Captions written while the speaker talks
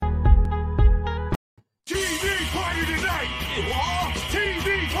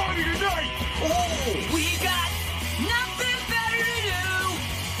TV party tonight! Oh, we got nothing better to do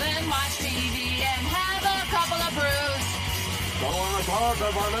than watch TV and have a couple of brews. Don't want to talk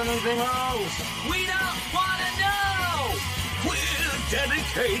about anything else. We don't want to know. We're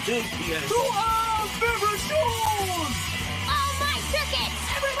dedicated To our favorite shows. Oh, my crickets!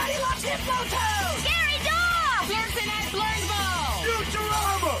 Everybody loves Hippo Toes. Scary dog! Cincinnati Blurnsville.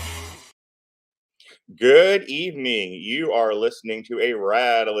 Futurama! Good evening. You are listening to a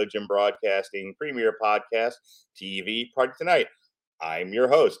Rattlegion Broadcasting premiere podcast, TV Party Tonight. I'm your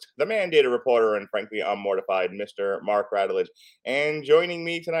host, the mandated reporter, and frankly, unmortified Mr. Mark Rattledge. And joining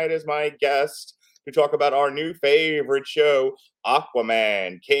me tonight as my guest to talk about our new favorite show,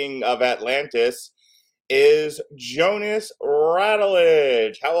 Aquaman, King of Atlantis, is Jonas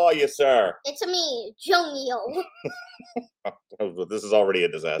Rattledge. How are you, sir? It's me, Jonio. Oh, this is already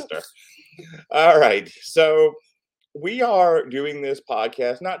a disaster. All right. So we are doing this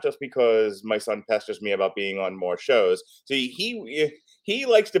podcast not just because my son pesters me about being on more shows. See, he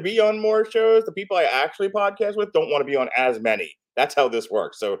likes to be on more shows. The people I actually podcast with don't want to be on as many. That's how this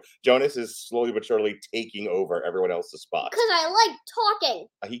works. So Jonas is slowly but surely taking over everyone else's spots. Because I like talking.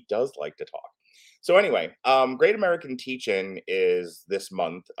 He does like to talk. So anyway, Great American Teach-In is this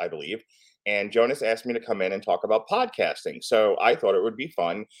month, I believe. And Jonas asked me to come in and talk about podcasting. So I thought it would be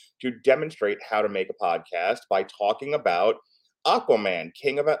fun to demonstrate how to make a podcast by talking about Aquaman,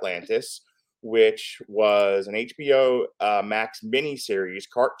 King of Atlantis, which was an HBO Max miniseries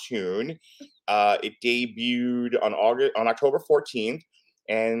cartoon. It debuted on October 14th,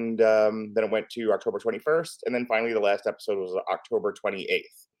 and then it went to October 21st, and then finally the last episode was October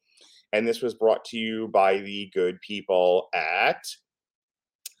 28th. And this was brought to you by the good people at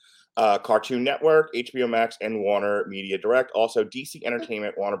Cartoon Network, HBO Max, and Warner Media Direct. Also, DC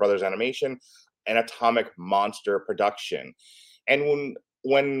Entertainment, Warner Brothers Animation, and Atomic Monster Production. And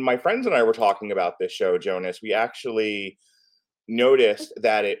when my friends and I were talking about this show, Jonas, we actually noticed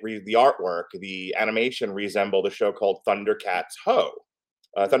that the artwork, the animation resembled a show called Thundercats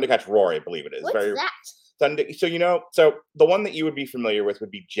Thundercats Roar, I believe it is. What's that? So the one that you would be familiar with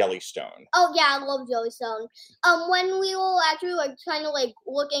would be Jellystone. Oh, yeah, I love Jellystone. When we were actually, kind of,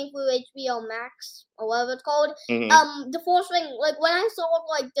 looking through HBO Max, or whatever it's called, Mm-hmm. the first thing, when I saw,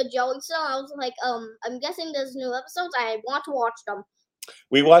 the Jellystone, I was like, I'm guessing there's new episodes. I want to watch them.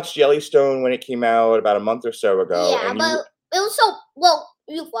 We watched Jellystone when it came out about a month or so ago. Yeah, and but it was so,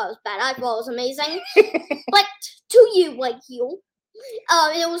 you thought it was bad. I thought it was amazing. But to you,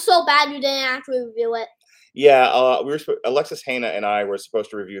 it was so bad you didn't actually review it. Yeah, Alexis Hana and I were supposed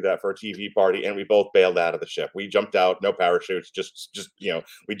to review that for a TV party, and we both bailed out of the ship. We jumped out, no parachutes, just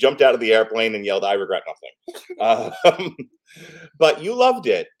we jumped out of the airplane and yelled, "I regret nothing." But you loved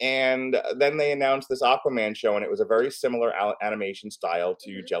it, and then they announced this Aquaman show, and it was a very similar animation style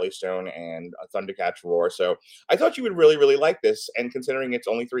to Jellystone and Thundercats Roar. So I thought you would really, really like this, and considering it's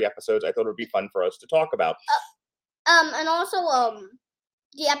only 3 episodes, I thought it would be fun for us to talk about. And also,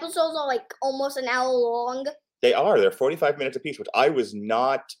 the episodes are almost an hour long. They're 45 minutes apiece, which I was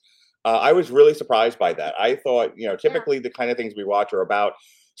not. I was really surprised by that. I thought, typically the kind of things we watch are about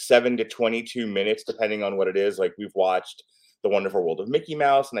 7 to 22 minutes, depending on what it is. Like we've watched The Wonderful World of Mickey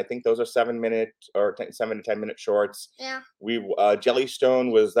Mouse, and I think those are 7 to 10 minute shorts. Yeah.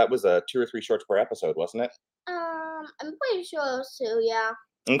 Jellystone was 2 or 3 shorts per episode, wasn't it? I'm pretty sure it was 2. Yeah.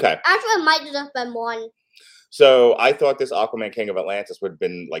 Okay. Actually, it might have just been 1. So I thought this Aquaman King of Atlantis would have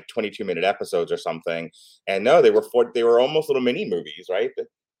been 22-minute episodes or something, and no, they were almost little mini movies, right?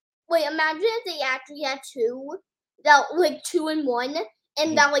 Wait, imagine if they actually had 2, that 2 in 1,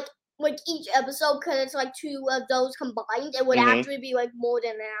 and that each episode, because it's 2 of those combined, it would actually be more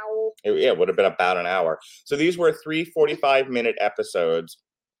than an hour. It would have been about an hour. So these were 3 45-minute episodes,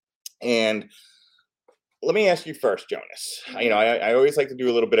 and let me ask you first, Jonas. I always like to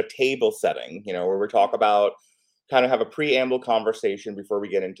do a little bit of table setting, where we talk about, kind of have a preamble conversation before we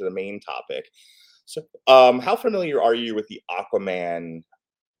get into the main topic. So, how familiar are you with the Aquaman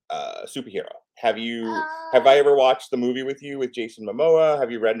superhero? Have I ever watched the movie with you with Jason Momoa?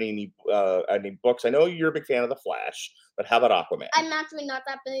 Have you read any books? I know you're a big fan of The Flash, but how about Aquaman? I'm actually not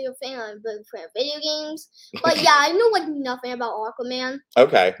that big of a fan. I'm a big fan of video games. But yeah, I know nothing about Aquaman.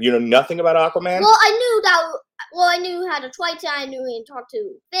 Okay. You know nothing about Aquaman? Well, I knew how to fight. I knew how to talk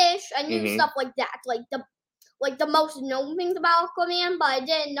to fish. I knew stuff like that. The most known things about Aquaman, but I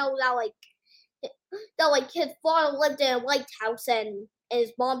didn't know that his father lived in a lighthouse and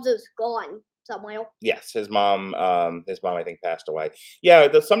his mom's is gone somewhere. Yes, his mom I think passed away. Yeah,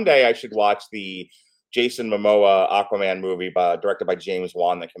 someday I should watch the Jason Momoa Aquaman movie directed by James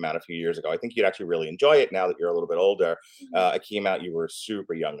Wan that came out a few years ago. I think you'd actually really enjoy it now that you're a little bit older. It came out, you were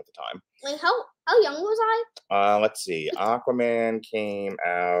super young at the time. Like how young was I? Let's see. Aquaman came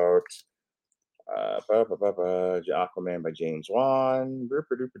out. Aquaman by James Wan.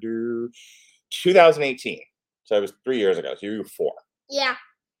 2018. So it was 3 years ago. So you were 4. Yeah.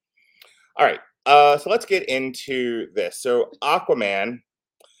 All right. So let's get into this. So Aquaman,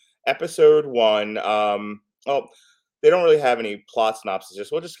 episode 1. Oh, they don't really have any plot synopsis.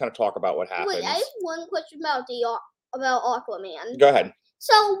 We'll just kind of talk about what happens. Wait, I have one question about Aquaman. Go ahead.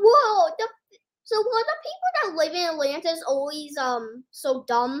 So were the people that live in Atlantis always so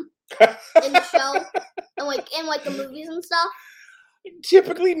dumb in the show and like the movies and stuff?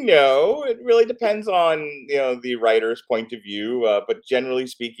 Typically, no. It really depends on the writer's point of view. But generally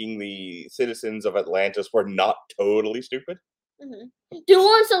speaking, the citizens of Atlantis were not totally stupid. They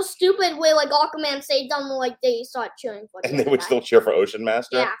weren't so stupid where like Aquaman saved them, like they start cheering for. And they would still cheer for Ocean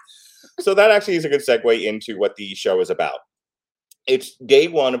Master. Yeah. So that actually is a good segue into what the show is about. It's day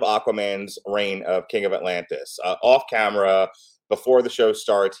 1 of Aquaman's reign of King of Atlantis. Off camera, before the show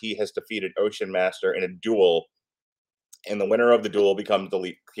starts, he has defeated Ocean Master in a duel. And the winner of the duel becomes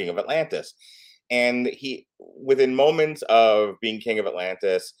the King of Atlantis. And he, within moments of being King of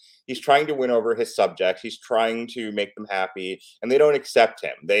Atlantis, he's trying to win over his subjects. He's trying to make them happy. And they don't accept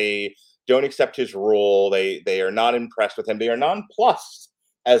him. They don't accept his rule. They are not impressed with him. They are nonplussed,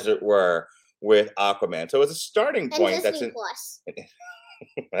 as it were, with Aquaman. So as a starting point, and Disney Plus.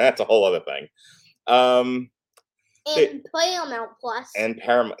 That's a whole other thing. And Paramount Plus. And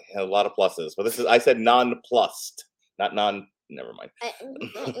Paramount, a lot of pluses. But I said nonplussed, not non. Never mind.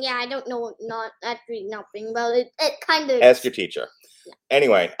 Yeah, I don't know actually nothing about it. It kind of. Ask your teacher. Yeah.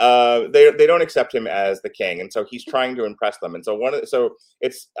 Anyway, they don't accept him as the king, and so he's trying to impress them. And so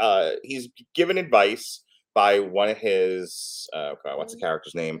he's given advice by one of his what's the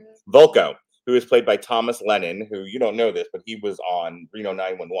character's name? Volko, who is played by Thomas Lennon, who you don't know this, but he was on Reno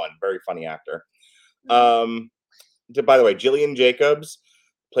 911. Very funny actor. By the way, Jillian Jacobs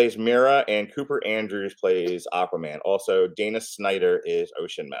plays Mira, and Cooper Andrews plays Aquaman. Also, Dana Snyder is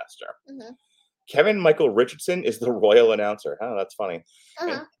Ocean Master. Kevin Michael Richardson is the royal announcer. Oh, that's funny.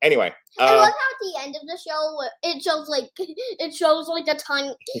 Anyway, I love how at the end of the show it shows like the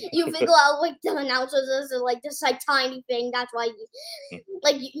tiny. You figure out like the announcers is like this like tiny thing. That's why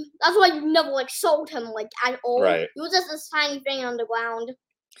that's why you never like sold him like at all. Right. It was just this tiny thing on the ground.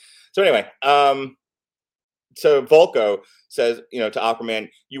 So anyway, so Volko says, to Aquaman,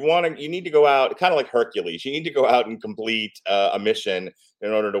 you need to go out, kind of like Hercules. You need to go out and complete a mission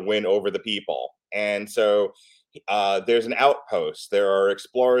in order to win over the people. And so there's an outpost. There are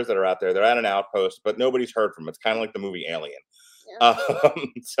explorers that are out there. They're at an outpost, but nobody's heard from them. It's kind of like the movie Alien. Yeah.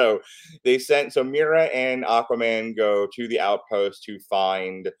 So Mira and Aquaman go to the outpost to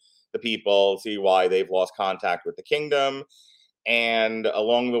find the people, see why they've lost contact with the kingdom. And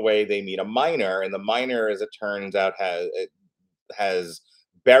along the way, they meet a miner, and the miner, as it turns out, has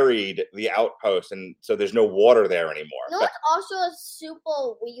buried the outpost, and so there's no water there anymore. You know what's also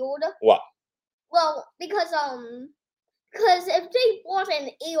super weird? What? Well, because if they bought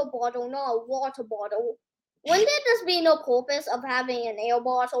an air bottle, not a water bottle, wouldn't there just be no purpose of having an air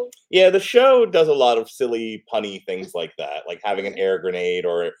bottle? Yeah, the show does a lot of silly, punny things like that, like having an air grenade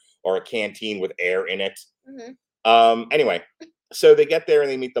or a canteen with air in it. Anyway, so they get there and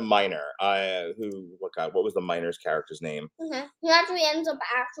they meet the miner. What was the miner's character's name? He actually ends up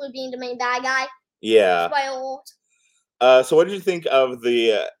being the main bad guy. Yeah. So what did you think of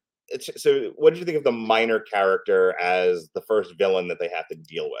the miner character as the first villain that they have to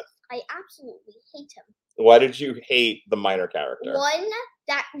deal with? I absolutely hate him. Why did you hate the miner character? One,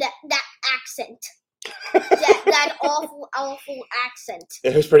 that accent. that awful accent.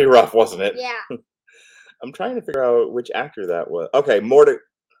 It was pretty rough, wasn't it? Yeah. I'm trying to figure out which actor that was. Okay,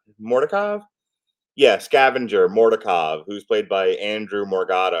 Mordekov? Yeah, Scavenger Mordekov, who's played by Andrew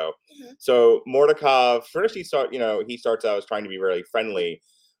Morgado. So Mordekov, first he starts out as trying to be really friendly.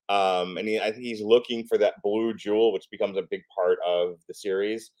 And I think he's looking for that blue jewel, which becomes a big part of the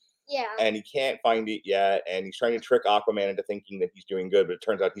series. Yeah. And he can't find it yet, and he's trying to trick Aquaman into thinking that he's doing good, but it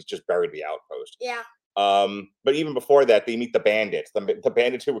turns out he's just buried the outpost. Yeah. But even before that, they meet the bandits. The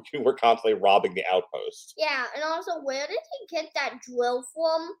bandits who were constantly robbing the outpost. Yeah, and also, where did he get that drill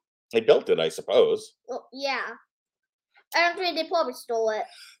from? They built it, I suppose. Well, yeah. I don't think they probably stole it.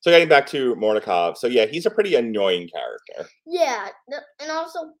 So getting back to Mordekov, so yeah, he's a pretty annoying character. Yeah, and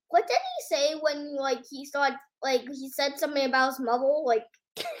also, what did he say when he said something about his mother?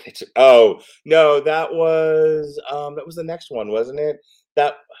 Oh no, that was the next one, wasn't it?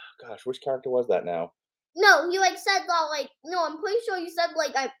 Gosh, which character was that now? No, you like said that like no, I'm pretty sure you said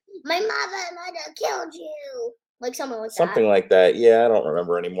like my mother might have killed you. Like something like that. Something like that. Yeah, I don't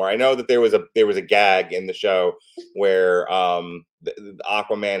remember anymore. I know that there was a gag in the show where the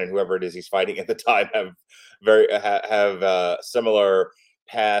Aquaman and whoever it is he's fighting at the time have similar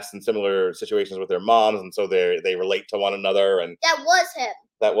past and similar situations with their moms, and so they relate to one another. And That was him.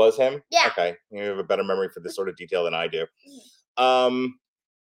 that was him. Yeah. Okay, you have a better memory for this sort of detail than I do.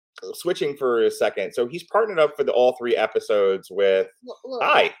 Switching for a second, so he's partnered up for all 3 episodes with. Look.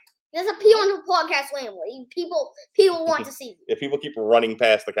 Hi. There's a pee on the podcast family. People want to see you. If people keep running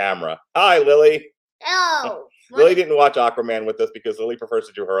past the camera. Hi, Lily. Oh. Lily didn't watch Aquaman with us because Lily prefers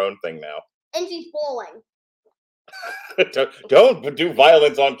to do her own thing now. And she's falling. Don't do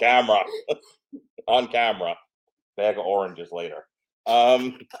violence on camera. On camera. Bag of oranges later.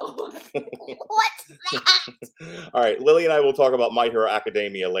 What's that? All right, Lily and I will talk about My Hero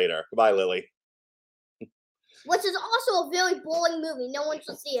Academia later. Goodbye, Lily. Which is also a very boring movie. No one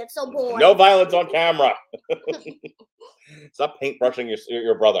should see it. It's so boring. No violence on camera. Stop paintbrushing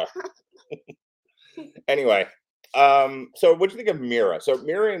your brother. Anyway, so what do you think of Mira? So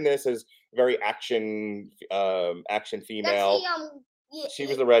Mira in this is very action female. She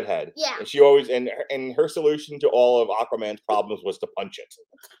was the redhead. Yeah. And she always and her solution to all of Aquaman's problems was to punch it.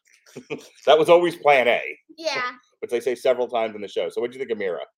 That was always plan A. Yeah. Which they say several times in the show. So what do you think of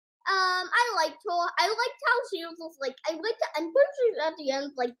Mira? I liked her. I liked how she was like. I liked the end at the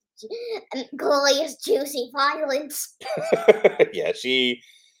end, like glorious, juicy violence. Yeah, she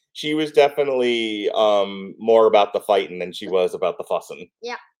was definitely more about the fighting than she was about the fussing.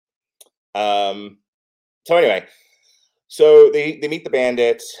 Yeah. So anyway, so they meet the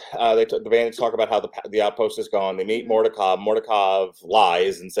bandits. The bandits talk about how the outpost is gone. They meet Mordekov. Mordekov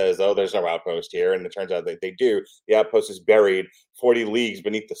lies and says, "Oh, there's no outpost here," and it turns out that they do. The outpost is buried 40 leagues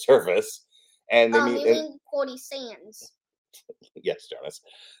beneath the surface, and they meet. You mean 40 sands? Yes, Jonas.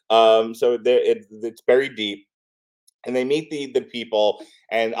 So it's buried deep, and they meet the people,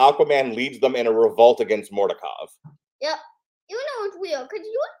 and Aquaman leads them in a revolt against Mordekov. Yep. You know it's weird because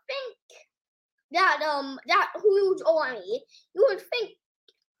you would think that huge army, you would think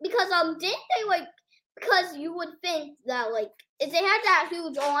because didn't they like because you would think that like if they had that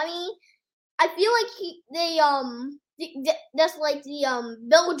huge army, I feel like just like the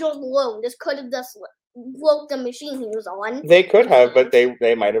villagers alone just could have just broke the machine he was on. They could have, but they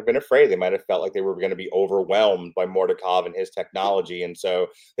might have been afraid. They might have felt like they were going to be overwhelmed by Mordekov and his technology, and so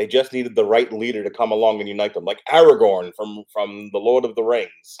they just needed the right leader to come along and unite them, like Aragorn from the Lord of the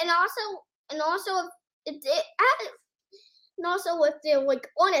Rings. And also if they're like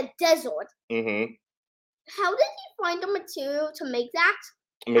on a desert, how did he find the material to make that?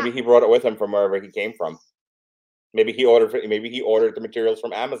 Maybe he brought it with him from wherever he came from. Maybe he ordered the materials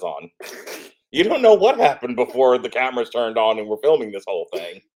from Amazon. You don't know what happened before the cameras turned on and we're filming this whole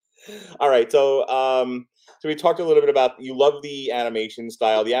thing. All right, so we talked a little bit about you love the animation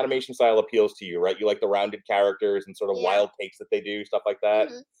style. The animation style appeals to you, right? You like the rounded characters and sort of wild takes that they do, stuff like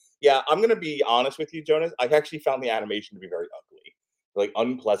that. Yeah, I'm gonna be honest with you, Jonas. I actually found the animation to be very ugly, like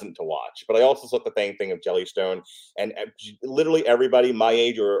unpleasant to watch. But I also saw the same thing of Jellystone, and literally everybody my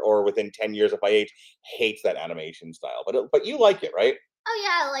age or within 10 years of my age hates that animation style. But you like it, right? Oh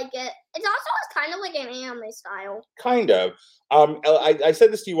yeah, I like it. It's also kind of like an anime style. Kind of. I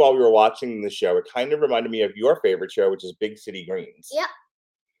said this to you while we were watching the show. It kind of reminded me of your favorite show, which is Big City Greens. Yep.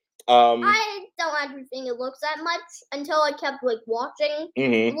 I don't actually think it looks that much until I kept like watching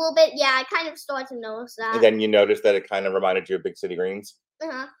a little bit. Yeah, I kind of started to notice that. And then you noticed that it kind of reminded you of Big City Greens.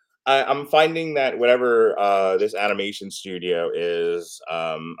 I'm finding that whatever this animation studio is,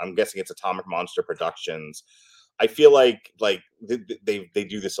 I'm guessing it's Atomic Monster Productions. I feel like they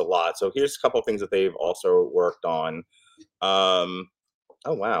do this a lot. So here's a couple of things that they've also worked on. Oh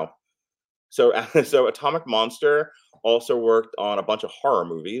wow! So Atomic Monster also worked on a bunch of horror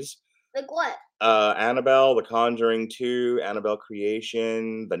movies. Like what? Annabelle, The Conjuring 2, Annabelle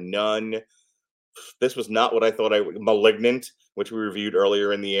Creation, The Nun. This was not what I thought Malignant, which we reviewed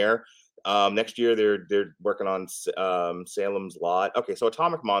earlier in the year. Next year they're working on Salem's Lot. Okay, so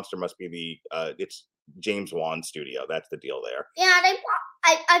Atomic Monster must be it's James Wan studio. That's the deal there. Yeah,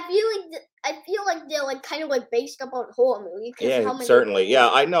 I feel like they're like kind of like based upon horror movies. Yeah, certainly. Yeah,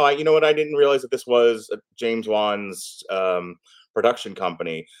 I know. You know what? I didn't realize that this was James Wan's production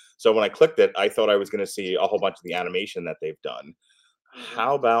company. So when I clicked it, I thought I was going to see a whole bunch of the animation that they've done.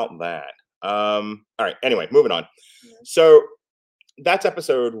 How about that? All right. Anyway, moving on. So that's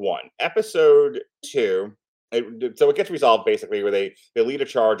episode 1. Episode 2. So it gets resolved basically where they lead a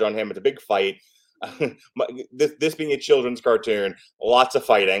charge on him. It's a big fight. this being a children's cartoon, lots of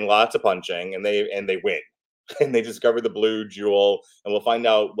fighting, lots of punching, and they win. And they discover the blue jewel, and we'll find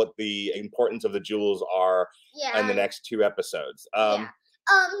out what the importance of the jewels are in the next 2 episodes. And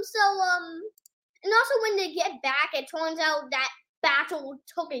also when they get back, it turns out that battle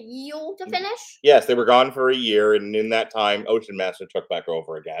took a year to finish. Yes, they were gone for a year, and in that time, Ocean Master took back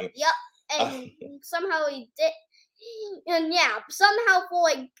over again. Yep, and somehow he did, and somehow for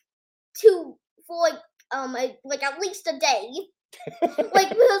at least a day.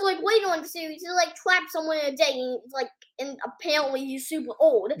 Because later in the series, he trapped someone in a day, and apparently he's super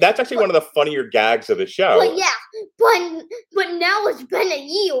old. That's actually one of the funnier gags of the show. But now it's been a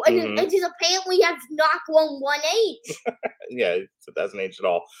year, and it just apparently has not grown 1 age. Yeah, it hasn't aged at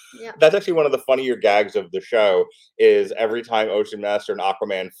all. Yeah. That's actually one of the funnier gags of the show. Is every time Ocean Master and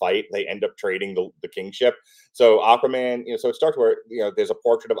Aquaman fight, they end up trading the kingship. So Aquaman, so it starts where there's a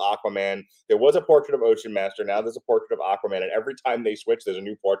portrait of Aquaman. There was a portrait of Ocean Master. Now there's a portrait of Aquaman, and every time they switch, there's a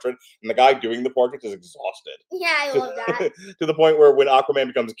new portrait, and the guy doing the portrait is exhausted. Yeah, I love that. To the point where when Aquaman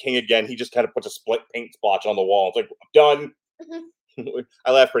becomes king again, he just kind of puts a split paint splotch on the wall. It's like, done.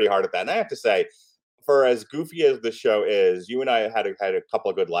 I laughed pretty hard at that, and I have to say, for as goofy as the show is, you and I had a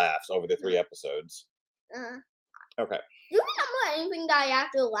couple of good laughs over the 3 episodes. Okay. Do you remember anything that I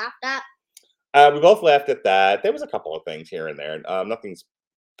actually laughed at? We both laughed at that. There was a couple of things here and there. Nothing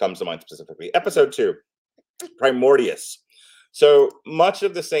comes to mind specifically. Episode 2, Primordius. So much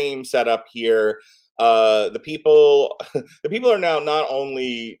of the same setup here. The people are now not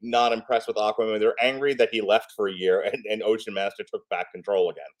only not impressed with Aquaman, they're angry that he left for a year and Ocean Master took back control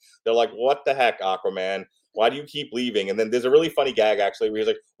again. They're like, what the heck, Aquaman? Why do you keep leaving? And then there's a really funny gag, actually, where he's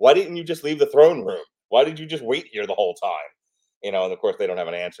like, why didn't you just leave the throne room? Why did you just wait here the whole time? And of course, they don't have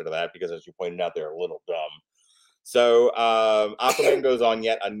an answer to that because, as you pointed out, they're a little dumb. So Aquaman goes on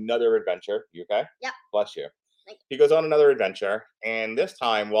yet another adventure. You okay? Yep. Bless you. He goes on another adventure, and this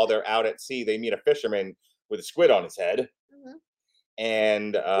time, while they're out at sea, they meet a fisherman with a squid on his head.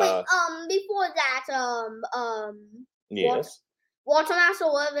 And before that, yes, Water Master,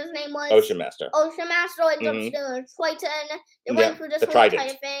 whatever his name was, Ocean Master. Ocean Master ends up stealing a Triton. They went through this whole entire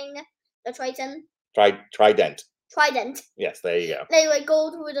thing. The Triton. Trident. Yes, there you go. They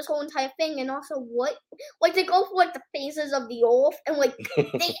go through this whole entire thing, and also they go for the phases of the earth, and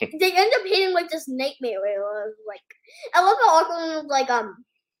they end up hitting this nightmare. I love how Aquaman was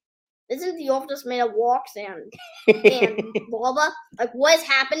isn't the earth just made of rocks and lava? What is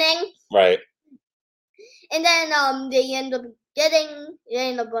happening? Right. And then they end up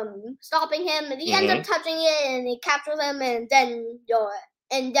stopping him, and he ends up touching it, and he captures him, and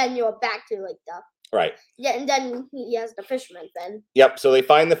then you're back to the. Right. Yeah, and then he has the fisherman then. Yep. So they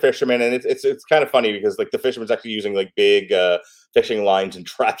find the fisherman, and it's kind of funny because the fisherman's actually using big fishing lines and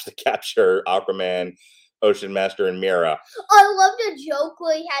traps to capture Aquaman, Ocean Master, and Mera. I love the joke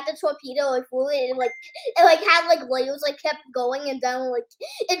where he had the torpedo through it, and it had layers kept going, and then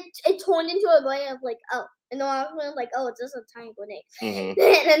it turned into a layer of and then I was oh, it's just a tiny grenade. And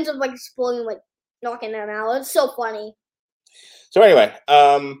it ends up exploding, knocking them out. It's so funny. So anyway,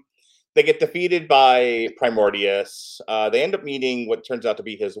 they get defeated by Primordius. They end up meeting what turns out to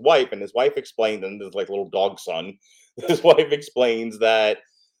be his wife, and his wife explained, and this little dog son. His wife explains that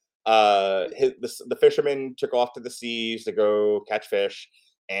the fisherman took off to the seas to go catch fish,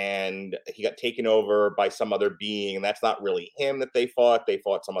 and he got taken over by some other being, and that's not really him that they fought. They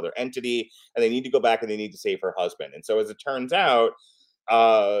fought some other entity, and they need to go back and they need to save her husband. And so, as it turns out,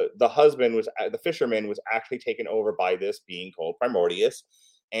 the fisherman was actually taken over by this being called Primordius.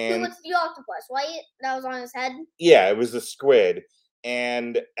 And it was the octopus, right? That was on his head? Yeah, it was the squid.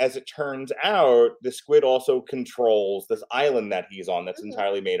 And as it turns out, the squid also controls this island that he's on that's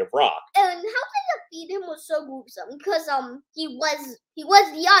entirely made of rock. And how they defeat him was so gruesome because he was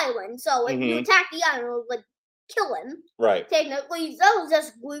the island, so if you attack the island, it would kill him. Right. Technically, that was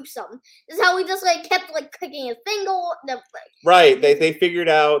just gruesome. This is how he just kept kicking his finger. Right. They figured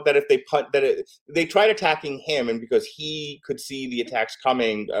out that if they they tried attacking him, and because he could see the attacks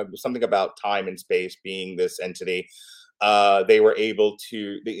coming, something about time and space being this entity. He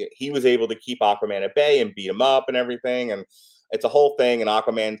was able to keep Aquaman at bay and beat him up and everything, and it's a whole thing. And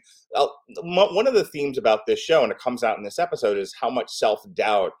Aquaman, one of the themes about this show, and it comes out in this episode, is how much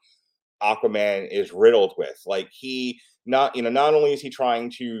self-doubt Aquaman is riddled with. Not only is he trying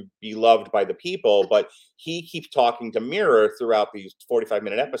to be loved by the people, but he keeps talking to Mera throughout these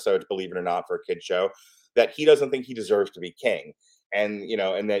 45-minute episodes, believe it or not, for a kid show, that he doesn't think he deserves to be king, and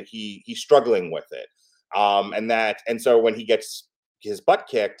that he's struggling with it. And so when he gets his butt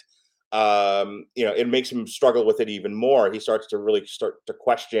kicked, it makes him struggle with it even more. He starts to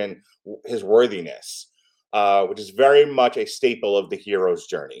question his worthiness, which is very much a staple of the hero's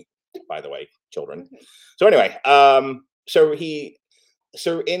journey, by the way, children. So anyway,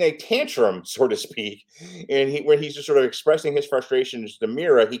 so in a tantrum, so to speak, and when he's just sort of expressing his frustrations to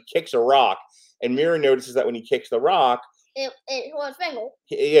Mira, he kicks a rock, and Mira notices that when he kicks the rock, it hurt his finger.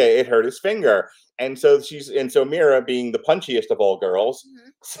 Yeah, it hurt his finger. And so Mira, being the punchiest of all girls,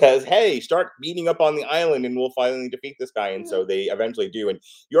 says, "Hey, start beating up on the island, and we'll finally defeat this guy." And so they eventually do. And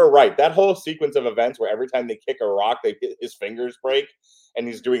you're right, that whole sequence of events where every time they kick a rock, his fingers break, and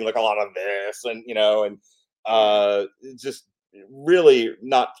he's doing like a lot of this, and it's just really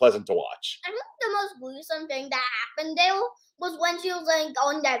not pleasant to watch. I think the most gruesome thing that happened there was when she was like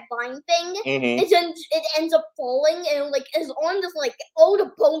on that vine thing, and then it ends up falling, and like his arm just like all the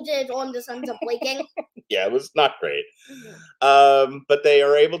bones in his arm just ends up breaking. Yeah, it was not great. But they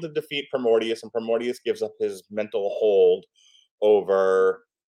are able to defeat Primordius, and Primordius gives up his mental hold over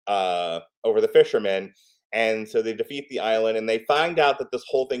the fishermen. And so they defeat the island, and they find out that this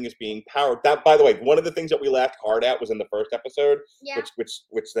whole thing is being powered. That, by the way, one of the things that we laughed hard at was in the first episode,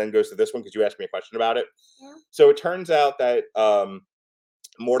 which then goes to this one because you asked me a question about it. Yeah. So it turns out that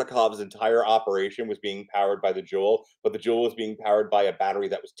Mordakov's entire operation was being powered by the jewel, but the jewel was being powered by a battery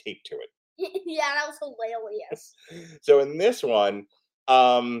that was taped to it. Yeah, that was hilarious. So in this one,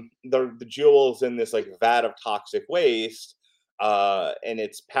 the jewel's in this like vat of toxic waste. And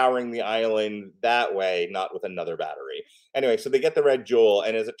it's powering the island that way, not with another battery. Anyway, so they get the red jewel,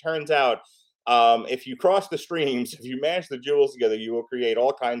 and as it turns out, if you cross the streams, if you mash the jewels together, you will create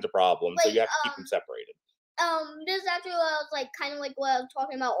all kinds of problems. So you have to keep them separated. This actually was like kind of like what I was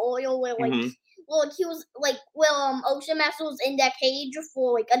talking about earlier, where like, he was like, Ocean Master was in that cage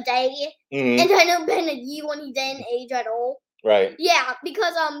for like a day, and then it been a year when he didn't age at all. Right. Yeah,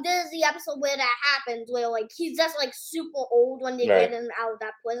 because this is the episode where that happens, where like he's just like super old when they get him out of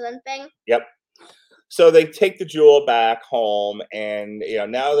that prison thing. Yep. So they take the jewel back home, and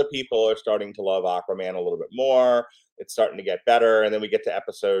now the people are starting to love Aquaman a little bit more. It's starting to get better, and then we get to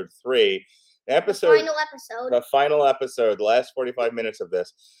episode 3. The final episode, the last 45 minutes of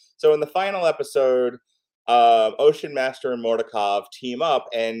this. So in the final episode, Ocean Master and Mordakov team up,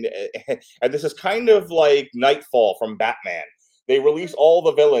 and this is kind of like Nightfall from Batman. They release all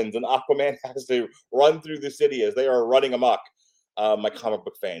the villains, and Aquaman has to run through the city as they are running amok. My comic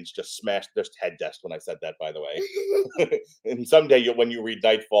book fans just smashed their head desk when I said that, by the way. And someday, when you read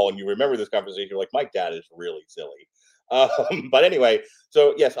Nightfall and you remember this conversation, you're like, my dad is really silly. But anyway,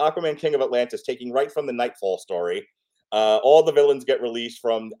 so yes, Aquaman, King of Atlantis, taking right from the Nightfall story. All the villains get released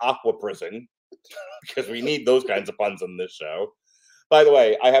from Aqua Prison, because we need those kinds of puns on this show. By the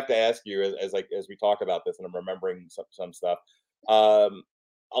way, I have to ask you, as we talk about this, and I'm remembering some stuff.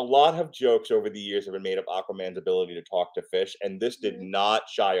 A lot of jokes over the years have been made of Aquaman's ability to talk to fish, and this did not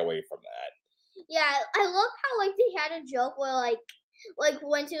shy away from that. Yeah, I love how like they had a joke where like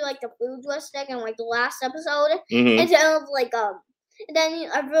went to like the food stick in like the last episode, and then like and then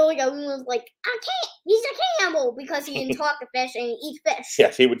I feel like everyone was like, I can't. He's a cannibal because he can talk to fish and eat fish.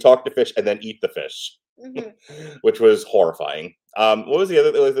 Yes, he would talk to fish and then eat the fish, which was horrifying. What was the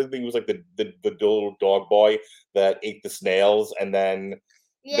other thing? Was like the little dog boy that ate the snails, and then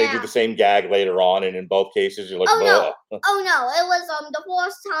they do the same gag later on, and in both cases you're like, oh no, it was the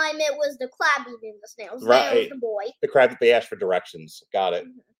first time it was the crab eating the snails. Right, it was the boy. The crab that they asked for directions. Got it.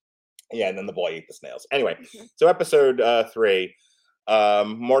 Yeah, and then the boy ate the snails. Anyway, so episode 3.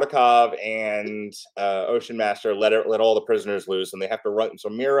 Mordakov and Ocean Master let all the prisoners loose, and they have to run. So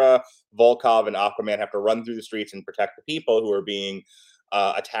Mira, Volkov, and Aquaman have to run through the streets and protect the people who are being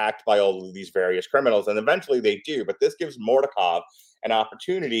attacked by all of these various criminals, and eventually they do. But this gives Mordakov an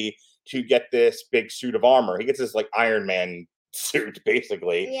opportunity to get this big suit of armor. He gets this like Iron Man suit,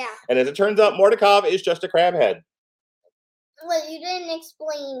 basically. Yeah. And as it turns out, Mordakov is just a crab head. Well, you didn't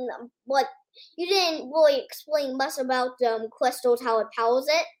explain you didn't really explain much about crystals, how it powers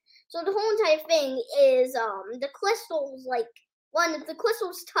it. So the whole entire thing is the crystals, like, if the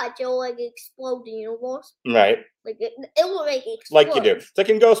crystals touch, it'll like explode the universe. Right. Like it will like explode. Like you do. It's like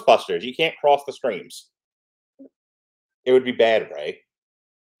in Ghostbusters. You can't cross the streams. It would be bad, Ray.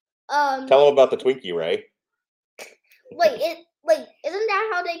 Tell them about the Twinkie, Ray. Isn't that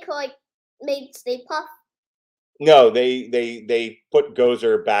how they made Stay Puft? No, they put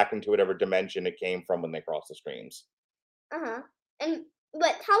Gozer back into whatever dimension it came from when they crossed the streams. But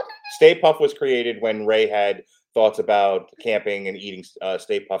how did Stay Puft was created when Ray had thoughts about camping and eating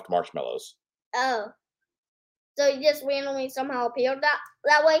Stay Puft marshmallows. Oh. So it just randomly somehow appeared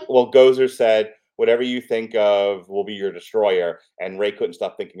that way? Well, Gozer said, whatever you think of will be your destroyer. And Ray couldn't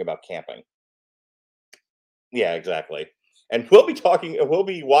stop thinking about camping. Yeah, exactly. And we'll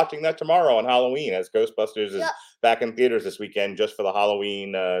be watching that tomorrow on Halloween, as Ghostbusters is back in theaters this weekend just for the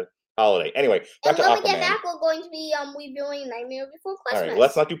Halloween holiday. Anyway, back to Aquaman. When we get back, we're going to be reviewing Nightmare Before Christmas. All right,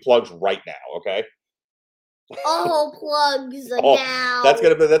 let's not do plugs right now, okay? Oh, plugs now.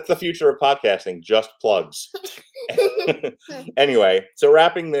 That's the future of podcasting, just plugs. Anyway, so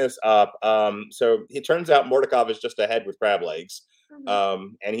wrapping this up, so it turns out Mordekov is just ahead with crab legs.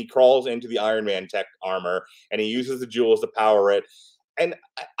 And he crawls into the Iron Man tech armor, and he uses the jewels to power it. And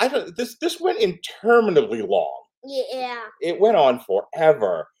I don't. This went interminably long. Yeah. It went on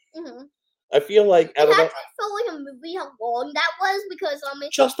forever. I feel like it actually felt like a movie how long that was because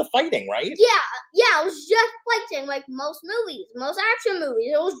just the fighting, right? Yeah, it was just fighting like most movies, most action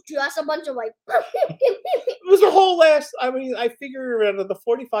movies. It was just a bunch of like. It was the whole last. I figure out of the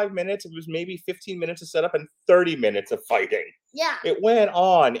 45 minutes, it was maybe 15 minutes of setup and 30 minutes of fighting. Yeah, it went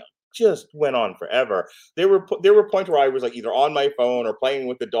on. Just went on forever. There were points where I was like either on my phone or playing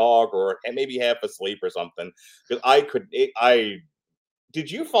with the dog or maybe half asleep or something because Did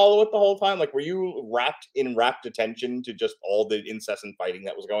you follow it the whole time? Like, were you rapt attention to just all the incessant fighting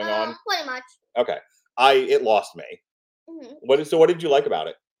that was going on? Pretty much. Okay, it lost me. What did you like about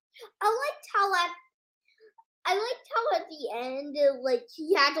it? I liked how at the end, like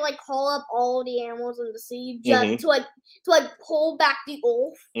he had to like call up all the animals in the sea just to pull back the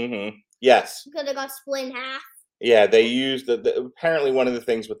wolf. Yes. Because it got split in half. Yeah, they used apparently one of the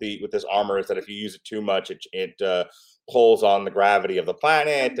things with this armor is that if you use it too much, it pulls on the gravity of the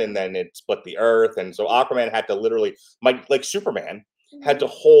planet, and then it split the Earth, and so Aquaman had to literally, like Superman, had to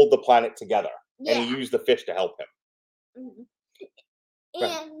hold the planet together, and he used the fish to help him.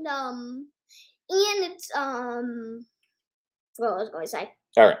 And it's what was I going to say?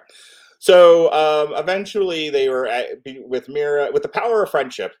 All right, so eventually they were with Mira with the power of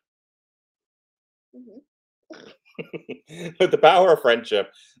friendship. With the power of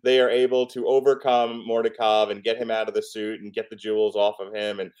friendship, they are able to overcome Mordekov and get him out of the suit and get the jewels off of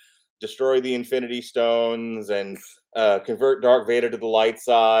him and destroy the Infinity Stones and convert Darth Vader to the light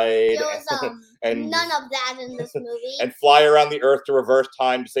side. There was and none of that in this movie. And fly around the Earth to reverse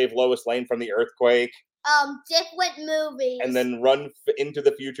time to save Lois Lane from the earthquake. Different movies. And then run into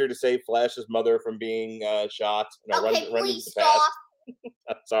the future to save Flash's mother from being shot. No, okay, run please into the past.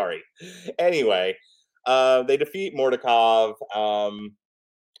 stop. Sorry. Anyway. They defeat Mordekov,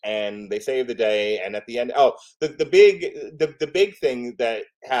 and they save the day. And at the end, the big thing that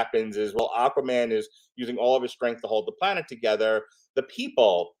happens is Aquaman is using all of his strength to hold the planet together. The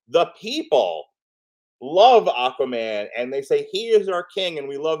people love Aquaman, and they say he is our king, and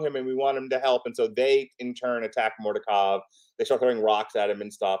we love him, and we want him to help. And so they, in turn, attack Mordekov. They start throwing rocks at him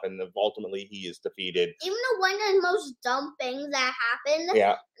and stuff, and ultimately he is defeated. Even though one of the most dumb things that happened,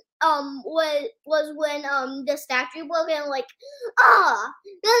 was when the statue broke and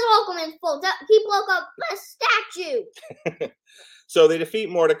that's Aquaman's fault. He broke up the statue. So they defeat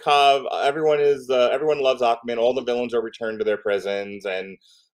Mordekov. Everyone loves Aquaman. All the villains are returned to their prisons, and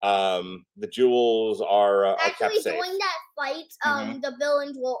the jewels are kept safe. During that fight, the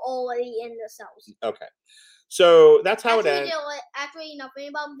villains were already in the cells. Okay, so that's how it ends. Actually, nothing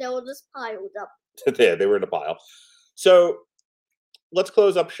about them. They were just piled up. Yeah, they were in a pile. So let's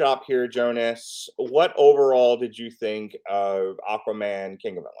close up shop here, Jonas. What overall did you think of Aquaman,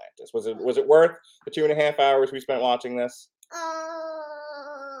 King of Atlantis? Was it worth the 2.5 hours we spent watching this?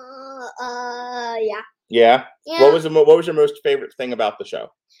 Yeah. Yeah. What was your most favorite thing about the show?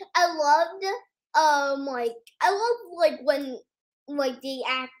 I loved when they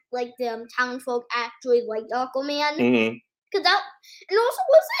act like the townsfolk actually liked Aquaman. Cause and also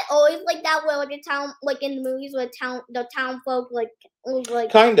was it always like that where the town, like in the movies where the town folk was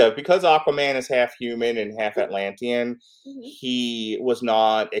kind of, because Aquaman is half human and half Atlantean, he was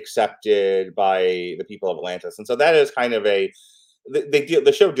not accepted by the people of Atlantis, and so that is kind of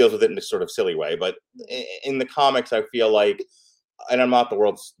the show deals with it in this sort of silly way, but in the comics I feel like, and I'm not the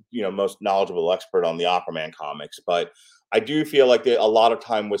world's most knowledgeable expert on the Aquaman comics, but I do feel like a lot of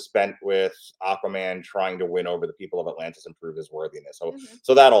time was spent with Aquaman trying to win over the people of Atlantis and prove his worthiness.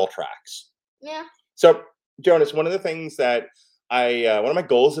 So that all tracks. Yeah. So, Jonas, one of the things that one of my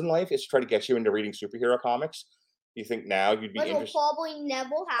goals in life is to try to get you into reading superhero comics. You think now you'd be interested? Which will probably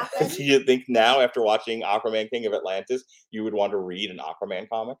never happen. Do you think now, after watching Aquaman, King of Atlantis, you would want to read an Aquaman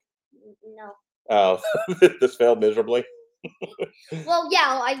comic? No. Oh, this failed miserably. Well,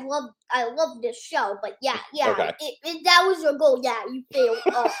 yeah, I love this show, but yeah. Okay. If that was your goal, yeah, you failed.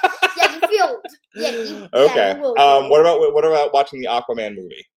 Yeah, you failed. Yeah, okay. What about watching the Aquaman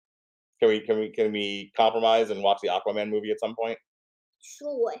movie? Can we compromise and watch the Aquaman movie at some point?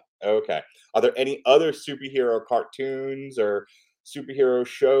 Sure. Okay. Are there any other superhero cartoons or superhero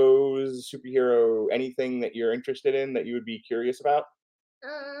shows, superhero anything that you're interested in that you would be curious about?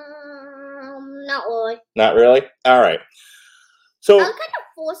 Not really. Not really? All right. I So was kind of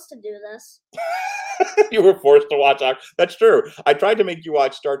forced to do this. you were forced to watch. That's true. I tried to make you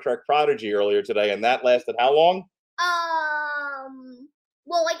watch Star Trek Prodigy earlier today, and that lasted how long?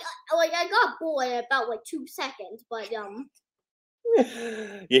 Well, like I got bored in about like 2 seconds, but You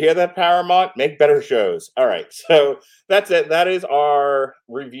hear that, Paramount? Make better shows. All right, so that's it. That is our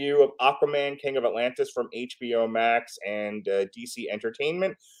review of Aquaman, King of Atlantis from HBO Max and DC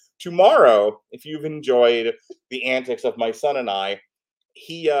Entertainment. Tomorrow, if you've enjoyed the antics of my son and I,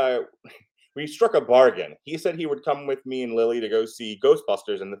 we struck a bargain. He said he would come with me and Lily to go see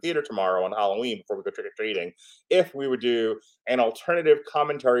Ghostbusters in the theater tomorrow on Halloween before we go trick-or-treating if we would do an alternative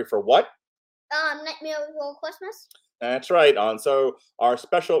commentary for what? Nightmare Before Christmas. That's right. So our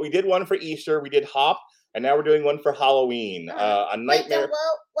special, we did one for Easter, we did Hop, and now we're doing one for Halloween. A nightmare.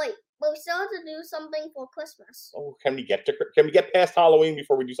 Wait, we still have to do something for Christmas. Oh, can we get past Halloween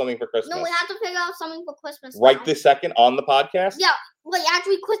before we do something for Christmas? No, we have to figure out something for Christmas. Right now. this second on the podcast? Yeah, like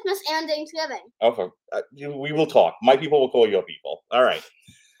actually Christmas and Thanksgiving. Okay, we will talk. My people will call your people. All right.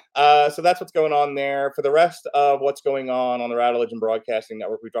 So that's what's going on there. For the rest of what's going on the Rattledge Broadcasting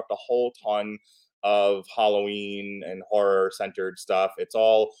Network, we dropped a whole ton of Halloween and horror-centered stuff. It's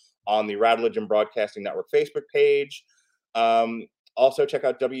all on the Rattledge Broadcasting Network Facebook page. Also, check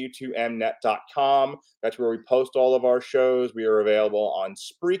out W2Mnet.com. That's where we post all of our shows. We are available on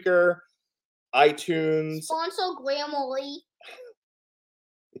Spreaker, iTunes. Sponsor Grammarly.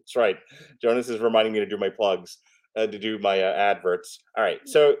 That's right. Jonas is reminding me to do my plugs, to do my adverts. All right.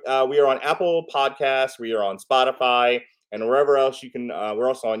 So we are on Apple Podcasts. We are on Spotify. And wherever else you can, we're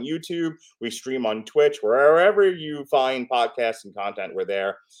also on YouTube. We stream on Twitch. Wherever you find podcasts and content, we're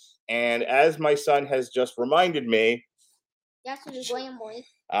there. And as my son has just reminded me, Yes, it is Grammarly.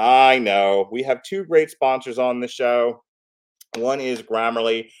 I know. We have two great sponsors on the show. One is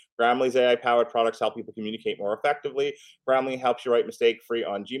Grammarly. Grammarly's AI-powered products help people communicate more effectively. Grammarly helps you write mistake-free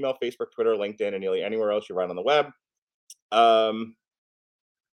on Gmail, Facebook, Twitter, LinkedIn, and nearly anywhere else you write on the web.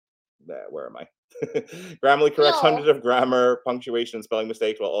 Where am I? Grammarly corrects hundreds of grammar, punctuation, and spelling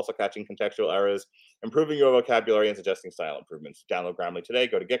mistakes while also catching contextual errors, improving your vocabulary, and suggesting style improvements. Download Grammarly today.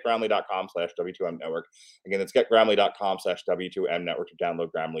 Go to getgrammarly.com/W2Mnetwork. Again, that's getgrammarly.com/W2Mnetwork to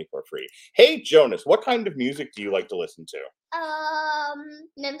download Grammarly for free. Hey, Jonas, what kind of music do you like to listen to?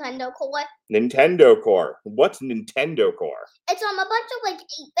 Nintendo Core. Nintendo Core. What's Nintendo Core? It's a bunch of like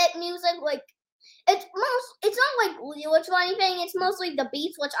 8-bit music, like it's not like lyrics or anything, it's mostly the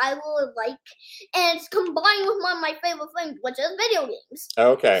beats, which I really like, and it's combined with one of my favorite things, which is video games.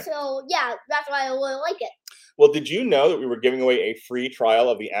 Okay. So yeah, that's why I really like it. Well, did you know that we were giving away a free trial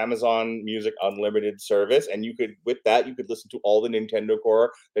of the Amazon Music Unlimited service, and you could listen to all the Nintendo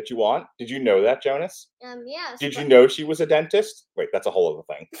Core that you want? Did you know that, Jonas? Yes. Did you know she was a dentist? Wait, that's a whole other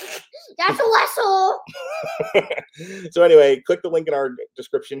thing. That's a lesson. So anyway, click the link in our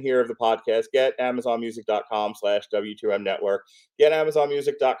description here of the podcast. Get AmazonMusic.com/W2Mnetwork. Get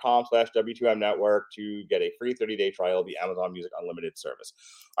AmazonMusic.com/W2Mnetwork to get a free 30-day trial of the Amazon Music Unlimited service.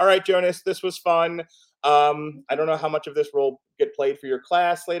 All right, Jonas, this was fun. I don't know how much of this will get played for your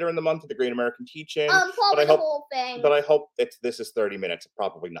class later in the month at the Great American Teach-In. Probably the whole thing. But I hope this is 30 minutes.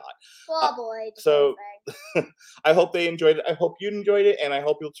 Probably not. Probably. So I hope they enjoyed it. I hope you enjoyed it, and I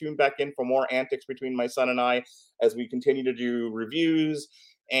hope you'll tune back in for more antics between my son and I as we continue to do reviews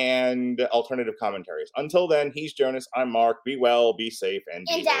and alternative commentaries. Until then, he's Jonas. I'm Mark. Be well, be safe, and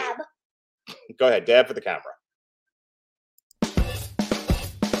dab. Go ahead, dab for the camera.